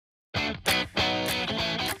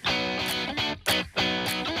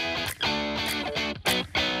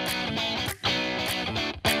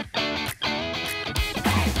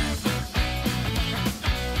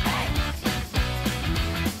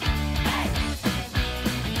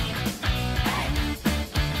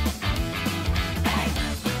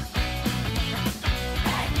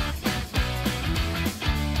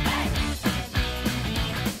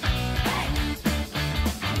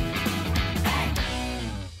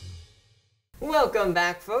Welcome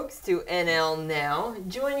back, folks, to NL Now.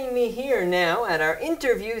 Joining me here now at our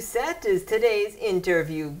interview set is today's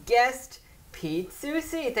interview guest, Pete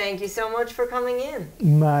Soucy. Thank you so much for coming in.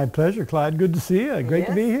 My pleasure, Clyde. Good to see you. Great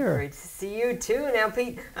to be here. Great to see you too. Now,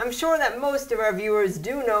 Pete, I'm sure that most of our viewers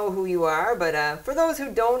do know who you are, but for those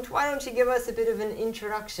who don't, why don't you give us a bit of an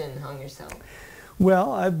introduction on yourself?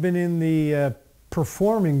 Well, I've been in the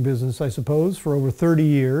performing business, I suppose, for over 30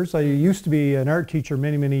 years. I used to be an art teacher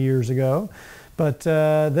many, many years ago, but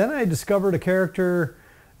then I discovered a character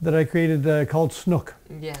that I created called Snook.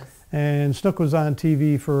 Yes. And Snook was on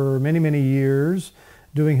TV for many, many years,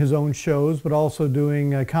 doing his own shows, but also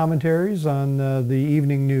doing commentaries on the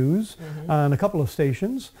evening news on a couple of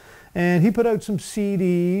stations. And he put out some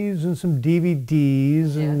CDs and some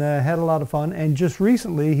DVDs and had a lot of fun. And just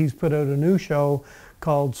recently, he's put out a new show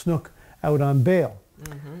called Snook Out on Bail.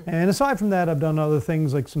 And aside from that, I've done other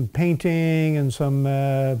things like some painting and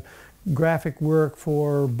some graphic work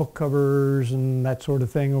for book covers and that sort of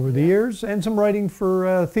thing over the years, and some writing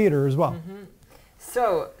for theater as well.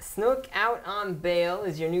 So, Snook Out on Bail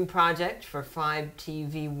is your new project for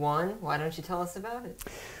 5TV1. Why don't you tell us about it?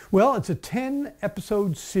 Well, it's a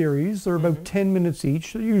 10-episode series. They're about 10 minutes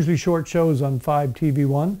each. They're usually short shows on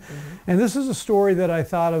 5TV1. And this is a story that I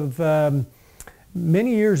thought of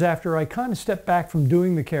many years after I kind of stepped back from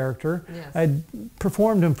doing the character. I'd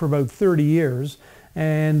performed him for about 30 years.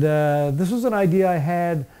 And this was an idea I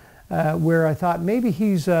had where I thought maybe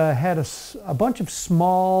he's had a bunch of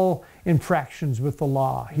small infractions with the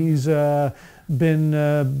law. He's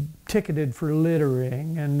been ticketed for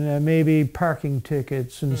littering and maybe parking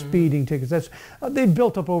tickets and speeding tickets. They've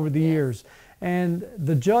built up over the years. And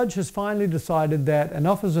the judge has finally decided that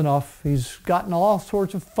enough is enough. He's gotten all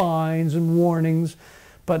sorts of fines and warnings,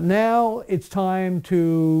 but now it's time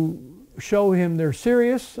to show him they're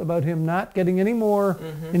serious about him not getting any more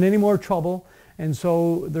in any more trouble. And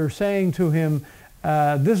so they're saying to him,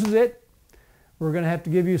 this is it. We're going to have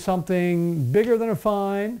to give you something bigger than a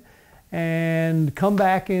fine, and come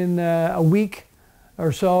back in a week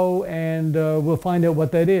or so, and we'll find out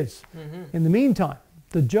what that is. In the meantime,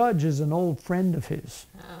 the judge is an old friend of his.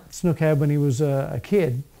 Snook had when he was a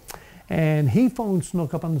kid. And he phoned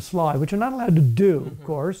Snook up on the sly, which you're not allowed to do, of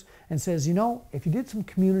course, and says, you know, if you did some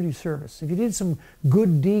community service, if you did some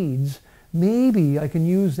good deeds, maybe I can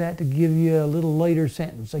use that to give you a little lighter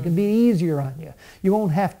sentence. I can be easier on you. You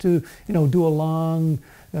won't have to, you know, do a long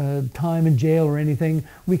time in jail or anything.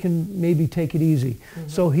 We can maybe take it easy.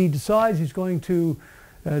 So he decides he's going to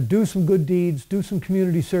do some good deeds, do some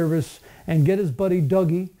community service, and get his buddy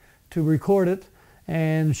Dougie to record it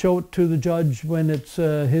and show it to the judge when it's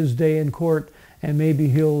his day in court, and maybe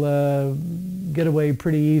he'll get away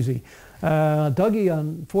pretty easy. Dougie,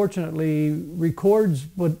 unfortunately, records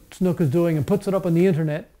what Snook is doing and puts it up on the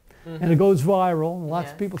internet, and it goes viral, and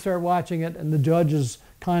lots of people start watching it, and the judge is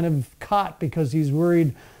kind of caught because he's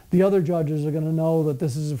worried the other judges are going to know that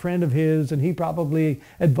this is a friend of his, and he probably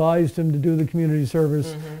advised him to do the community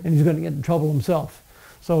service, and he's going to get in trouble himself.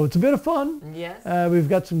 So it's a bit of fun. We've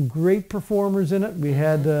got some great performers in it. We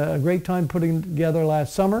had a great time putting it together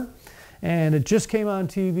last summer, and it just came on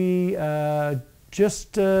TV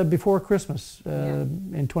just before Christmas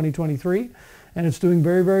in 2023, and it's doing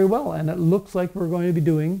very, very well, and it looks like we're going to be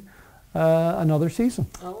doing another season.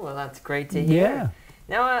 Oh, well, that's great to hear.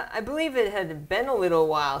 Now, I believe it had been a little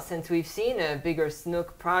while since we've seen a bigger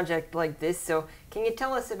Snook project like this, so can you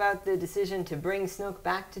tell us about the decision to bring Snook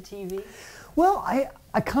back to TV? Well,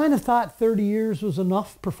 I kind of thought 30 years was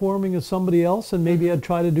enough performing as somebody else, and maybe I'd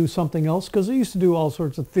try to do something else, because I used to do all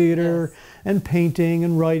sorts of theater and painting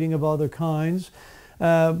and writing of other kinds.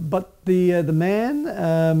 But the man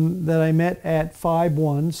that I met at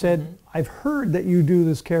 5-1 said, I've heard that you do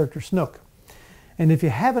this character Snook, and if you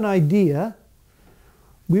have an idea,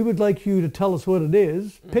 we would like you to tell us what it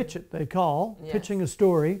is. Pitch it, they call, pitching a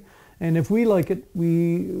story. And if we like it,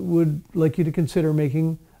 we would like you to consider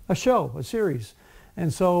making a show, a series.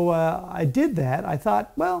 And so I did that. I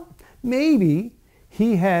thought, well, maybe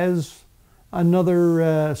he has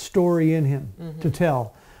another story in him to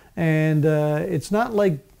tell. And it's not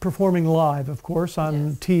like performing live, of course,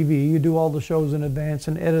 on TV. You do all the shows in advance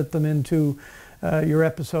and edit them into your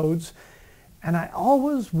episodes. And I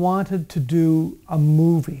always wanted to do a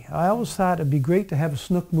movie. I always thought it'd be great to have a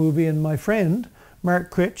Snook movie, and my friend,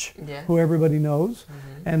 Mark Critch, who everybody knows,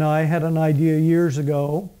 and I had an idea years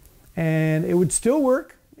ago, and it would still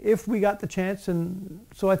work if we got the chance. And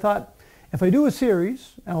so I thought, if I do a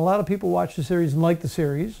series, and a lot of people watch the series and like the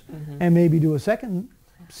series, and maybe do a second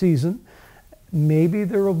season, maybe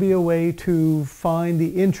there will be a way to find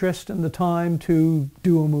the interest and the time to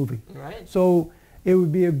do a movie. Right. So it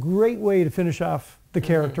would be a great way to finish off the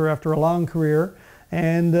character after a long career.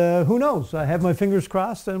 And who knows? I have my fingers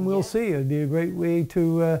crossed, and we'll see. It'd be a great way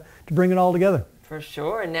to bring it all together. For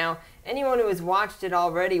sure. Now, anyone who has watched it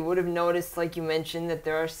already would have noticed, like you mentioned, that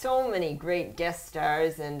there are so many great guest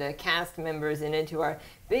stars and cast members in it who are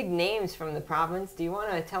big names from the province. Do you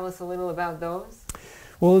want to tell us a little about those?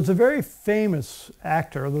 Well, it's a very famous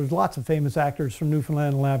actor. There's lots of famous actors from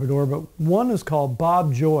Newfoundland and Labrador, but one is called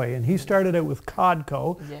Bob Joy, and he started out with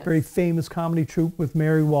Codco, very famous comedy troupe with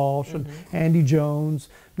Mary Walsh and Andy Jones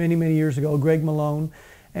many, many years ago, Greg Malone.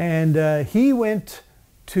 And he went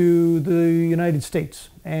to the United States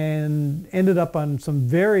and ended up on some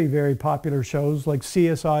very, very popular shows like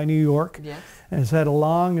CSI New York. And has had a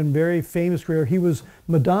long and very famous career. He was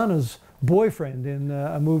Madonna's boyfriend in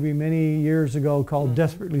a movie many years ago called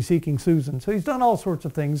Desperately Seeking Susan. So he's done all sorts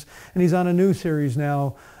of things, and he's on a new series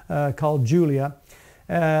now called Julia.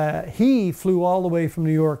 He flew all the way from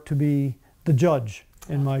New York to be the judge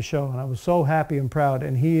in my show, and I was so happy and proud.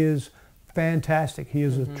 And he is fantastic. He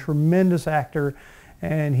is a tremendous actor,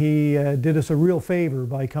 and he did us a real favor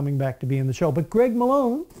by coming back to be in the show. But Greg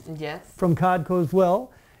Malone from Codco as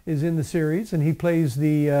well is in the series, and he plays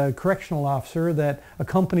the correctional officer that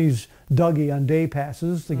accompanies Dougie on day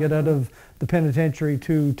passes to get out of the penitentiary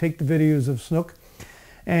to take the videos of Snook.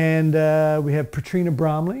 And we have Patrina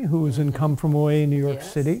Bromley, who was in Come From Away in New York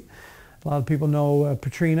City. A lot of people know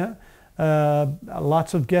Patrina.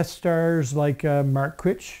 Lots of guest stars like Mark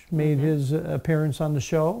Quitch made his appearance on the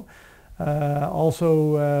show.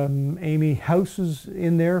 Also, Amy House is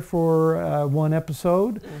in there for one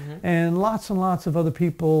episode, and lots of other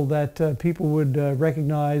people that people would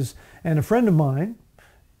recognize. And a friend of mine,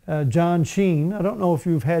 John Sheen, I don't know if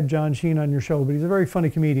you've had John Sheen on your show, but he's a very funny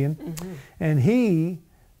comedian, and he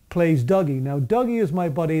plays Dougie. Now, Dougie is my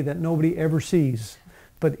buddy that nobody ever sees,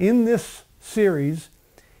 but in this series,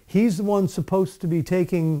 he's the one supposed to be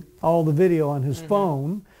taking all the video on his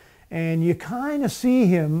phone. And you kind of see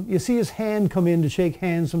him, you see his hand come in to shake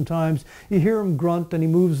hands sometimes. You hear him grunt and he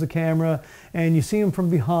moves the camera, and you see him from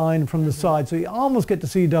behind, from the side. So you almost get to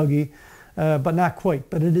see Dougie, but not quite.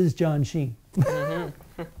 But it is John Sheen.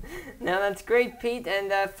 Now that's great, Pete.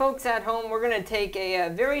 And folks at home, we're going to take a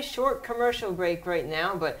very short commercial break right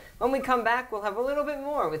now. But when we come back, we'll have a little bit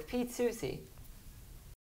more with Pete Soucy.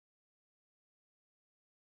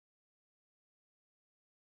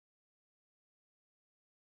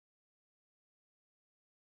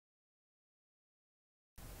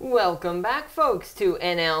 Welcome back, folks, to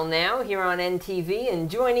NL Now here on NTV, and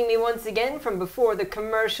joining me once again from before the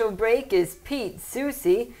commercial break is Pete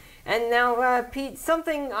Soucy. And now, Pete,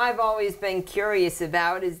 something I've always been curious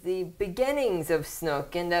about is the beginnings of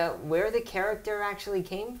Snook and where the character actually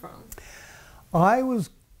came from. I was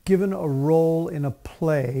given a role in a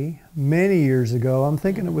play many years ago. I'm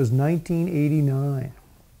thinking it was 1989.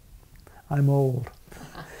 I'm old.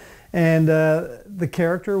 And the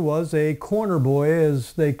character was a corner boy,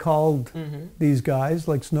 as they called these guys,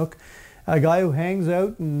 like Snook. A guy who hangs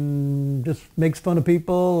out and just makes fun of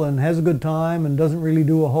people and has a good time and doesn't really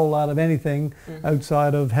do a whole lot of anything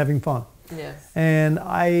outside of having fun. And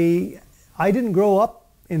I didn't grow up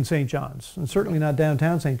in St. John's, and certainly not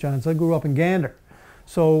downtown St. John's. I grew up in Gander.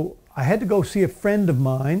 So I had to go see a friend of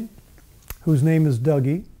mine whose name is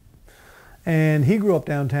Dougie. And he grew up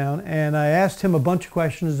downtown, and I asked him a bunch of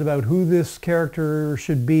questions about who this character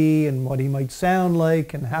should be and what he might sound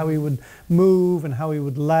like and how he would move and how he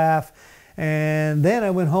would laugh. And then I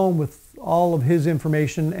went home with all of his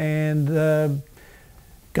information and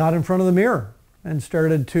got in front of the mirror and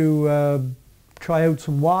started to try out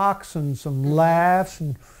some walks and some laughs,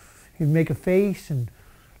 and he'd make a face and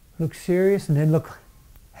look serious and then look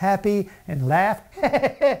happy and laugh.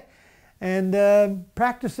 And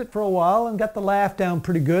practiced it for a while and got the laugh down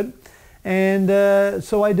pretty good. And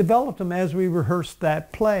so I developed him as we rehearsed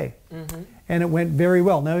that play. And it went very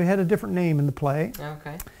well. Now, he had a different name in the play.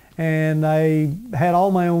 And I had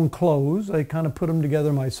all my own clothes. I kind of put them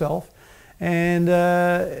together myself. And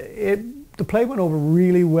the play went over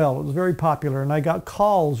really well. It was very popular. And I got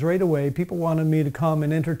calls right away. People wanted me to come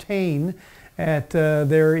and entertain at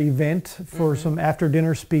their event for some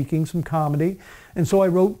after-dinner speaking, some comedy. And so I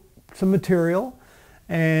wrote some material,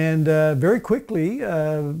 and very quickly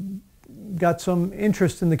got some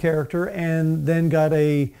interest in the character, and then got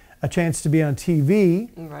a chance to be on TV,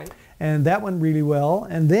 and that went really well.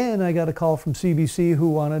 And then I got a call from CBC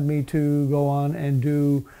who wanted me to go on and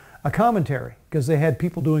do a commentary, because they had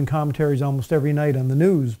people doing commentaries almost every night on the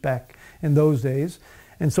news back in those days.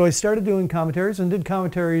 And so I started doing commentaries and did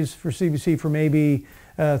commentaries for CBC for maybe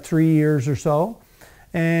 3 years or so.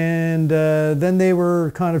 And then they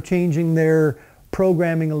were kind of changing their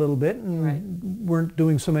programming a little bit and weren't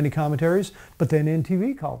doing so many commentaries, but then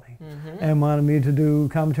NTV called me and wanted me to do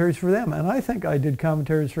commentaries for them. And I think I did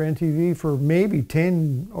commentaries for NTV for maybe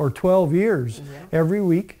 10 or 12 years every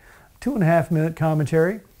week, 2.5-minute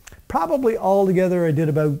commentary. Probably altogether I did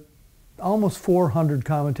about almost 400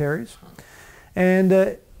 commentaries.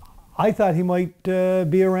 And I thought he might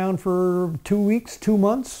be around for 2 weeks, 2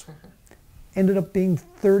 months. Ended up being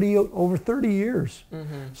over 30 years.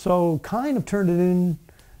 So kind of turned it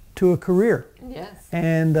into a career. Yes.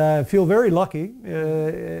 And I feel very lucky.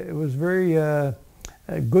 It was very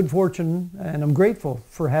good fortune, and I'm grateful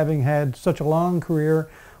for having had such a long career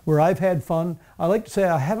where I've had fun. I like to say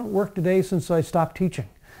I haven't worked a day since I stopped teaching,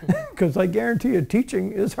 because I guarantee you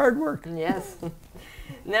teaching is hard work. Yes.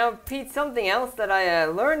 Now, Pete, something else that I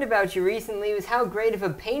learned about you recently was how great of a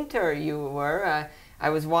painter you were. I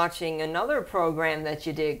was watching another program that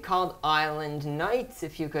you did called Island Nights,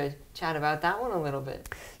 if you could chat about that one a little bit.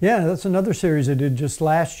 Yeah, that's another series I did just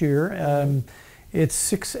last year. It's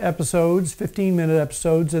 6 episodes, 15-minute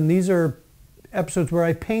episodes, and these are episodes where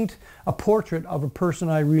I paint a portrait of a person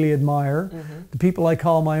I really admire, the people I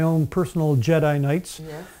call my own personal Jedi Knights.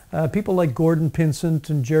 Yes. People like Gordon Pinsent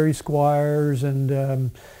and Jerry Squires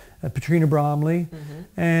and Patrina Bromley.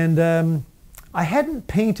 And I hadn't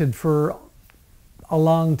painted for a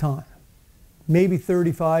long time, maybe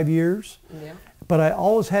 35 years. Yeah. But I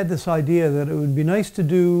always had this idea that it would be nice to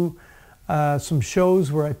do some shows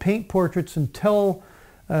where I paint portraits and tell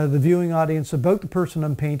the viewing audience about the person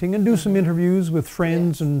I'm painting and do some interviews with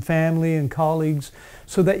friends and family and colleagues,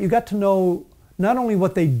 so that you got to know not only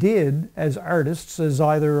what they did as artists, as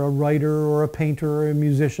either a writer or a painter or a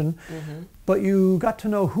musician, but you got to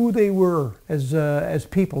know who they were as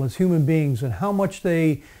people, as human beings, and how much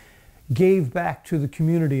they gave back to the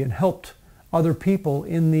community and helped other people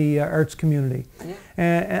in the arts community.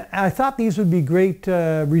 And I thought these would be great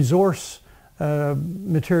resource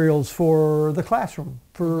materials for the classroom,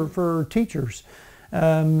 for teachers.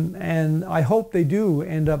 And I hope they do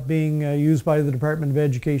end up being used by the Department of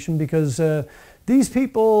Education, because these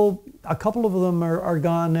people, a couple of them are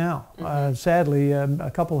gone now. Sadly,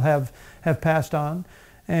 a couple have passed on.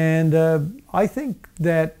 And I think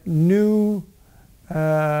that new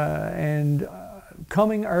and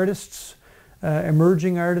coming artists,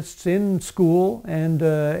 emerging artists in school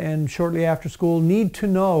and shortly after school need to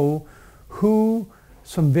know who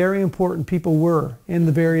some very important people were in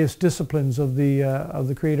the various disciplines of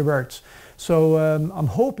the creative arts. So I'm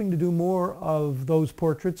hoping to do more of those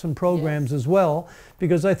portraits and programs as well,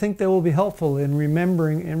 because I think they will be helpful in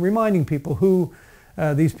remembering and reminding people who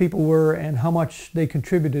these people were and how much they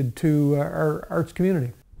contributed to our arts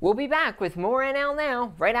community. We'll be back with more NL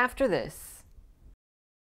Now right after this.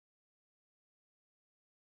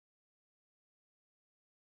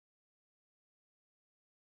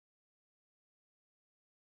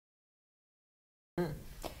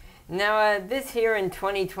 Now, this here in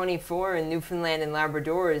 2024 in Newfoundland and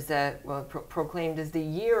Labrador is proclaimed as the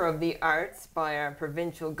Year of the Arts by our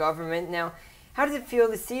provincial government. Now, how does it feel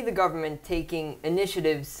to see the government taking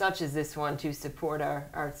initiatives such as this one to support our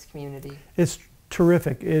arts community? It's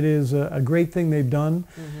terrific. It is a great thing they've done,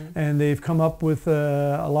 and they've come up with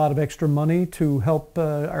a lot of extra money to help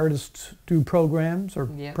artists do programs or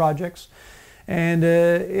projects. And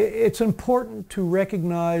it's important to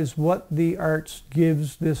recognize what the arts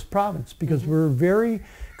gives this province, because we're very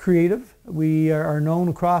creative. We are known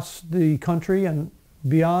across the country and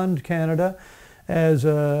beyond Canada as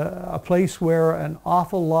a place where an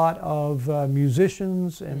awful lot of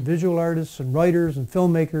musicians and visual artists and writers and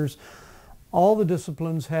filmmakers, all the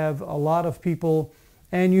disciplines, have a lot of people.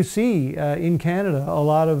 And you see in Canada a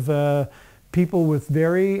lot of people with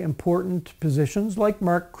very important positions, like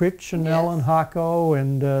Mark Critch and Ellen Hocko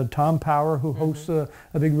and Tom Power, who hosts a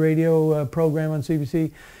big radio program on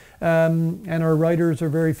CBC. And our writers are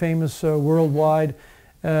very famous worldwide.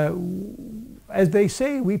 As they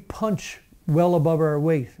say, we punch well above our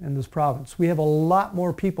weight in this province. We have a lot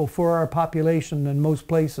more people for our population than most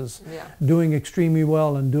places, doing extremely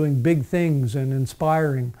well and doing big things and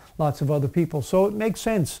inspiring lots of other people. So it makes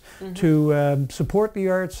sense to support the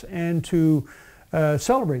arts and to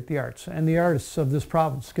celebrate the arts and the artists of this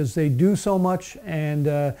province, because they do so much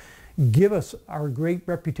and give us our great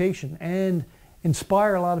reputation and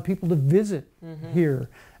inspire a lot of people to visit here.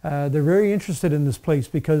 They're very interested in this place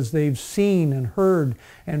because they've seen and heard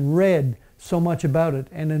and read so much about it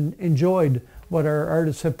and enjoyed what our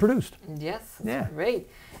artists have produced. Yes, that's great.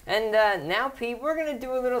 And now, Pete, we're going to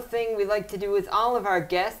do a little thing we like to do with all of our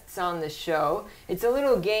guests on the show. It's a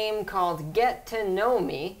little game called Get to Know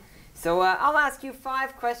Me. So I'll ask you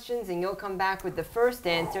 5 questions and you'll come back with the first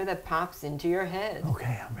answer that pops into your head.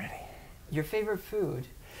 Okay, I'm ready. Your favorite food?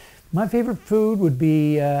 My favorite food would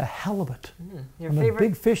be halibut. I'm a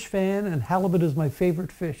big fish fan, and halibut is my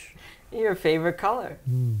favorite fish. Your favorite color?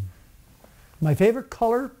 My favorite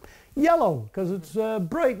color? Yellow, because it's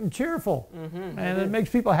bright and cheerful, and it makes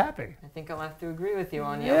people happy. I think I'll have to agree with you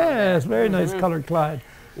on yellow. Yeah, it's very nice color, Clyde.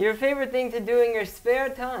 Your favorite thing to do in your spare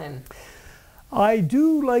time? I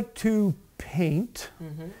do like to paint.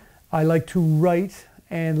 I like to write.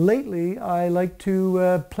 And lately, I like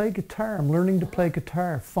to play guitar. I'm learning to play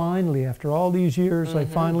guitar. Finally, after all these years, I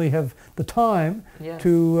finally have the time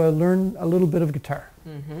to learn a little bit of guitar.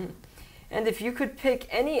 And if you could pick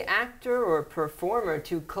any actor or performer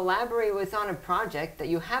to collaborate with on a project that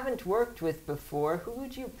you haven't worked with before, who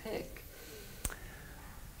would you pick?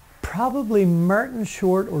 Probably Martin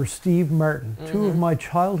Short or Steve Martin, 2 of my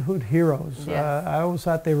childhood heroes. I always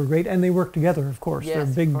thought they were great, and they work together, of course.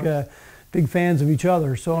 Yes, they're big fans of each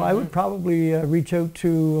other, so I would probably reach out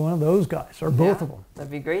to one of those guys, or both of them.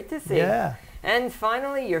 That'd be great to see. Yeah. And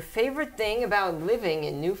finally, your favorite thing about living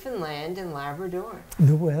in Newfoundland and Labrador?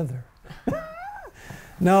 The weather.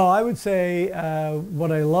 No, I would say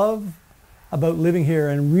what I love about living here,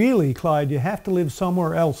 and really, Clyde, you have to live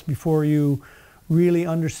somewhere else before you really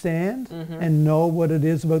understand and know what it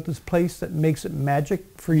is about this place that makes it magic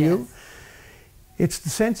for you. It's the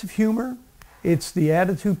sense of humor. It's the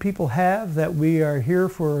attitude people have that we are here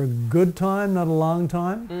for a good time, not a long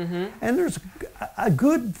time. And there's a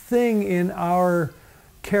good thing in our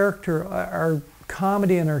character, our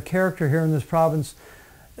comedy and our character here in this province.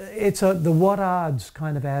 It's the what odds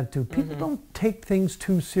kind of attitude. People don't take things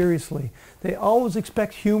too seriously. They always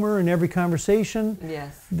expect humor in every conversation.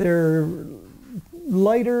 They're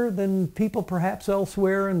lighter than people perhaps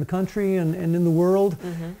elsewhere in the country and in the world.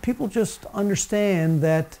 People just understand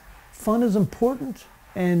that fun is important,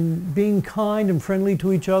 and being kind and friendly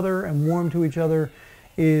to each other and warm to each other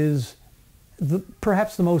is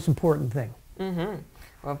perhaps the most important thing.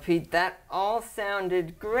 Well, Pete, that all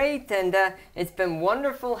sounded great, and it's been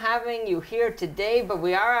wonderful having you here today, but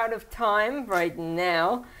we are out of time right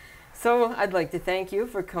now. So I'd like to thank you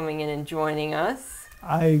for coming in and joining us.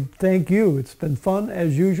 I thank you. It's been fun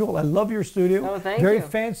as usual. I love your studio. Oh, thank you. Very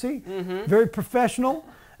fancy, very professional.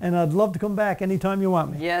 And I'd love to come back anytime you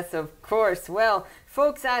want me. Yes, of course. Well,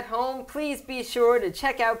 folks at home, please be sure to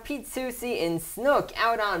check out Pete Soucy in Snook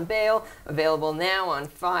Out on Bail, available now on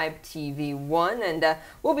 5TV1. And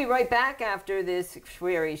we'll be right back after this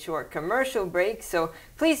very short commercial break. So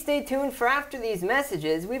please stay tuned for after these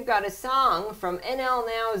messages. We've got a song from NL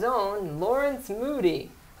Now's own Lawrence Moody.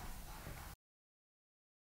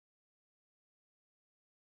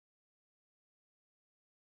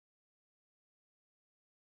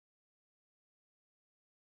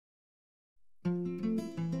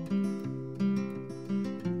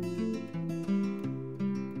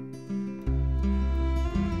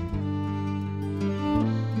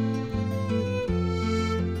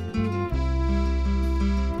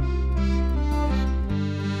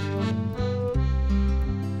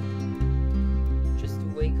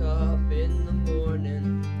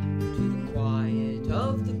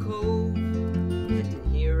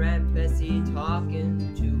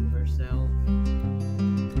 Talking to herself,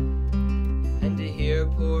 and to hear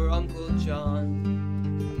poor Uncle John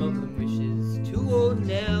mumbling wishes to old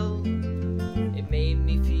Nell, it made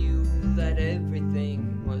me feel that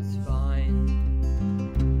everything was fine.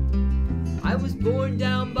 I was born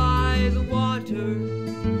down by the water,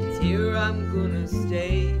 it's here I'm gonna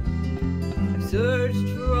stay. I've searched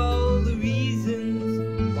for all the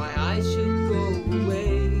reasons why I should go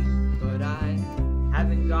away, but I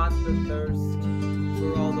haven't got the thirst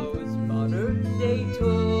for all those modern day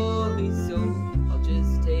toys, so I'll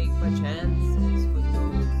just take my chances with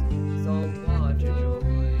those saltwater joys.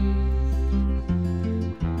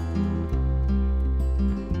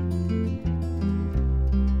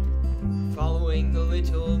 Following the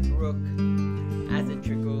little brook as it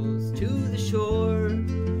trickles to the shore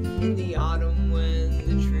in the autumn when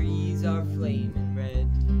the trees are flaming red,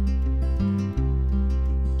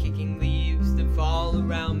 kicking leaves that fall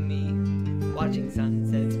around me, watching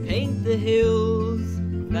sunsets paint the hills.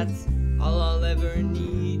 That's all I'll ever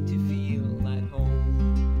need to feel at home.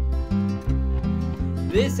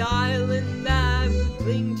 This island that we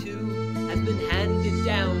cling to has been handed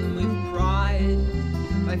down with pride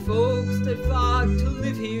by folks that fought to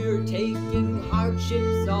live here, taking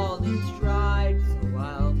hardships all in stride. So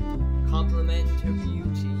I'll compliment her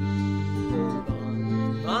beauty, hold on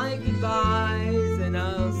to my goodbyes, and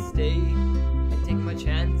I'll stay and take my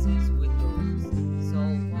chances with those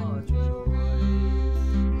saltwater joys.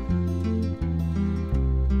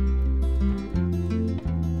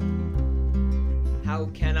 How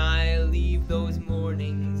can I leave those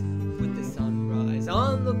mornings with the sunrise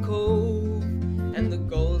on the cove and the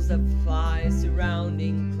gulls that fly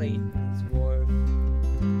surrounding Clayton's wharf?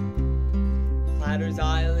 Platter's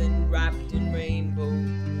Island wrapped in rainbow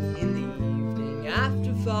in the evening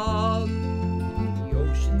after fog. The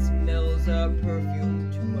ocean smells a perfume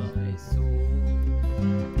to my soul.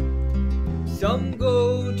 Some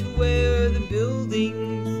go to where the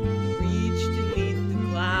buildings reach to meet the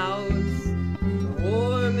clouds. The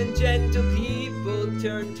warm and gentle people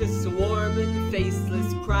turn to swarming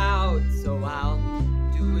faceless crowds. So I'll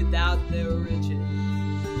do without their riches,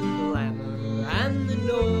 the glamour and the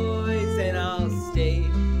noise, and I'll stay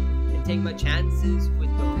and take my chances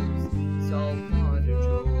with those saltwater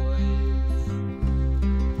joys.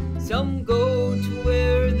 Some go to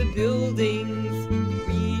where the buildings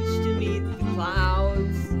reach to meet the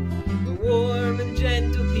clouds. The warm and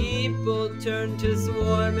gentle people turn to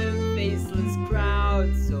swarming faceless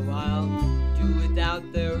crowds. So I